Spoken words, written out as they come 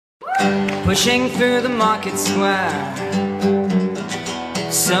pushing through the market square.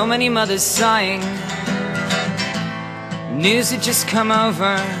 So many mothers sighing. News had just come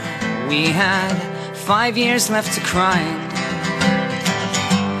over. We had 5 years left to crying.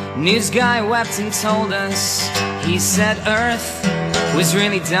 News guy wept and told us, he said Earth was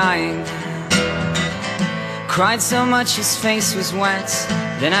really dying. Cried so much his face was wet,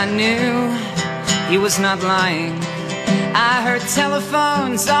 then I knew he was not lying. I heard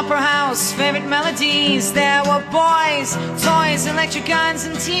telephones, opera house, favorite melodies. There were boys, toys, electric guns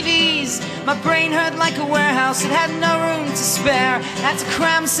and TVs. My brain hurt like a warehouse, it had no room to spare. Had to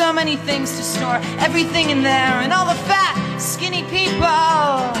cram so many things to store everything in there. And all the fat, skinny people,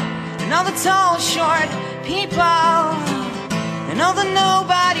 and all the tall, short people, and all the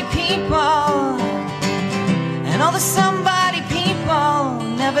nobody people, and all the somebody people.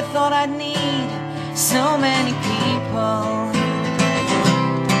 Never thought I'd need so many people.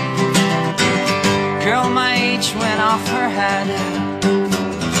 Girl my age went off her head,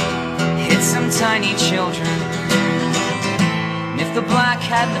 hit some tiny children. And if the black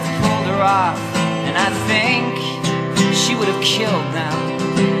hadn't have pulled her off, then I think she would have killed them.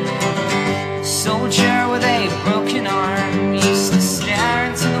 Soldier with a broken arm used to stare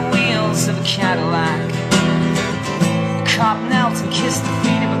into the wheels of a Cadillac. Cop knelt and kissed the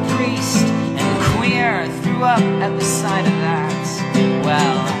feet of a priest, and the queer threw up at the sight of that.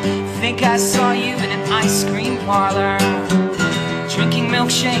 Well, think I saw you in an ice cream parlor, drinking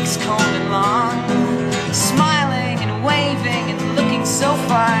milkshakes cold and long, smiling and waving and looking so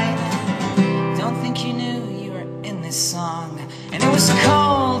fine. Don't think you knew you were in this song. And it was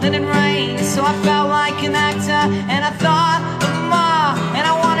cold and it rained, so I felt like an actor, and I thought of Ma, and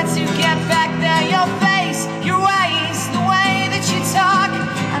I wanted to get back there. Your face, your ways, the way that you talk,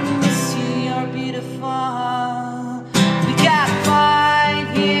 I miss you, you're beautiful. We got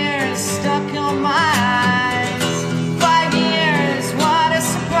 5 years stuck on my eyes. 5 years, what a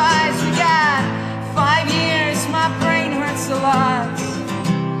surprise. We got 5 years, my brain hurts a lot.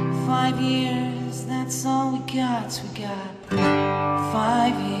 5 years, that's all we got. We got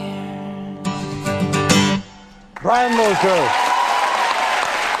 5 years. Brian Moser.